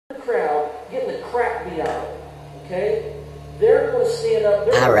crap beat out of it. Okay? They're going to stand up.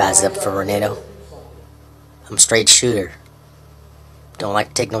 I rise up for Renato. I'm a straight shooter. Don't like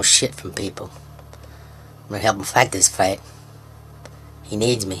to take no shit from people. I'm gonna help him fight this fight. He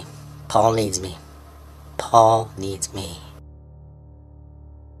needs me. Paul needs me. Paul needs me.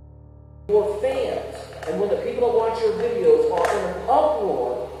 Your fans, and when the people that watch your videos are in an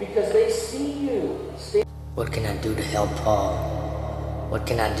uproar because they see you stand. What can I do to help Paul? What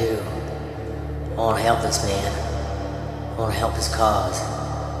can I do? I want to help this man. I want to help his cause.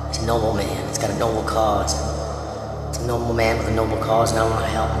 He's a noble man. He's got a noble cause. It's a noble man with a noble cause, and I want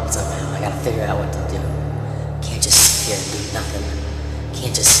to help him somehow. I got to figure out what to do. Can't just sit here and do nothing.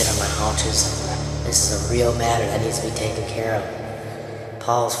 Can't just sit on my haunches. This is a real matter that needs to be taken care of.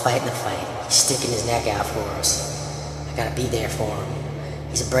 Paul's fighting the fight. He's sticking his neck out for us. I gotta be there for him.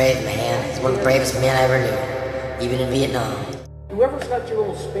 He's a brave man. He's one of the bravest men I ever knew, even in Vietnam. Whoever's got your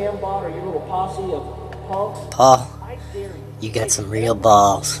little spam bot or your little posse of punks, Paul, you got some real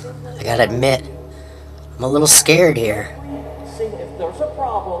balls. I gotta admit, I'm a little scared here. If there's a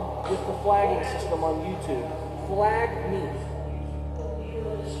problem with the flagging system on YouTube, flag me.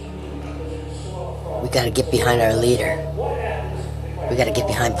 We gotta get behind our leader. We gotta get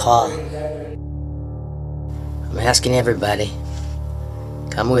behind Paul. I'm asking everybody,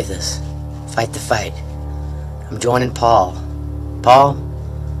 come with us. Fight the fight. I'm joining Paul. Paul,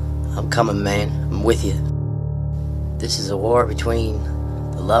 I'm coming, man. I'm with you. This is a war between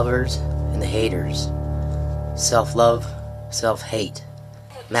the lovers and the haters. Self-love, self-hate.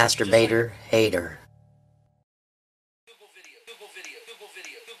 Masturbator, hater.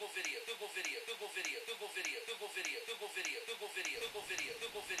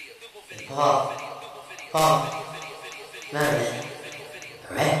 Paul, man,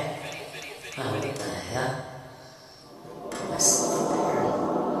 alright? Oh, what the hell? Put myself there.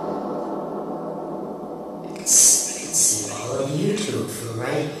 I can see all of YouTube from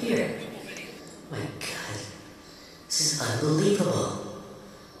right here. My God, this is unbelievable.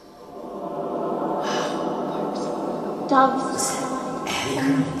 Doves,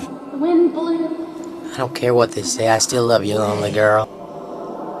 the wind blew. I don't care what they say, I still love you, lonely girl.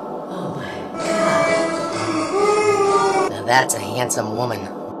 Oh my God. Now that's a handsome woman.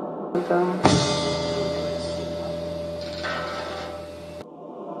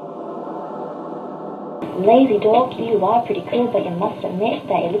 Lazy dog, you are pretty cool, but you must admit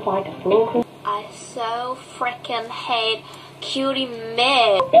that you look like a fool. I so frickin' hate cutie mid.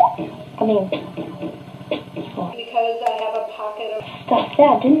 I mean, because I have a pocket of stuff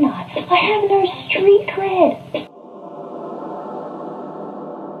that, didn't I? I have no street cred.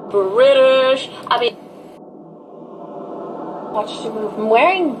 British. I mean, watched you move. I'm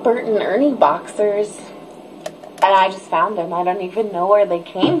wearing Bert and Ernie boxers, and I just found them. I don't even know where they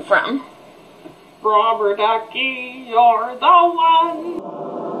came from. Rubber ducky, you're the one.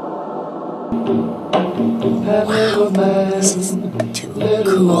 Wow, this is too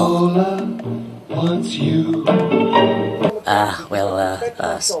cool.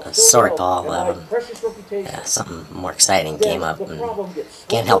 Sorry, Paul. Something more exciting came up and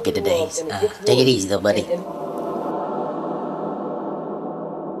can't help you today. Take it easy, though, buddy.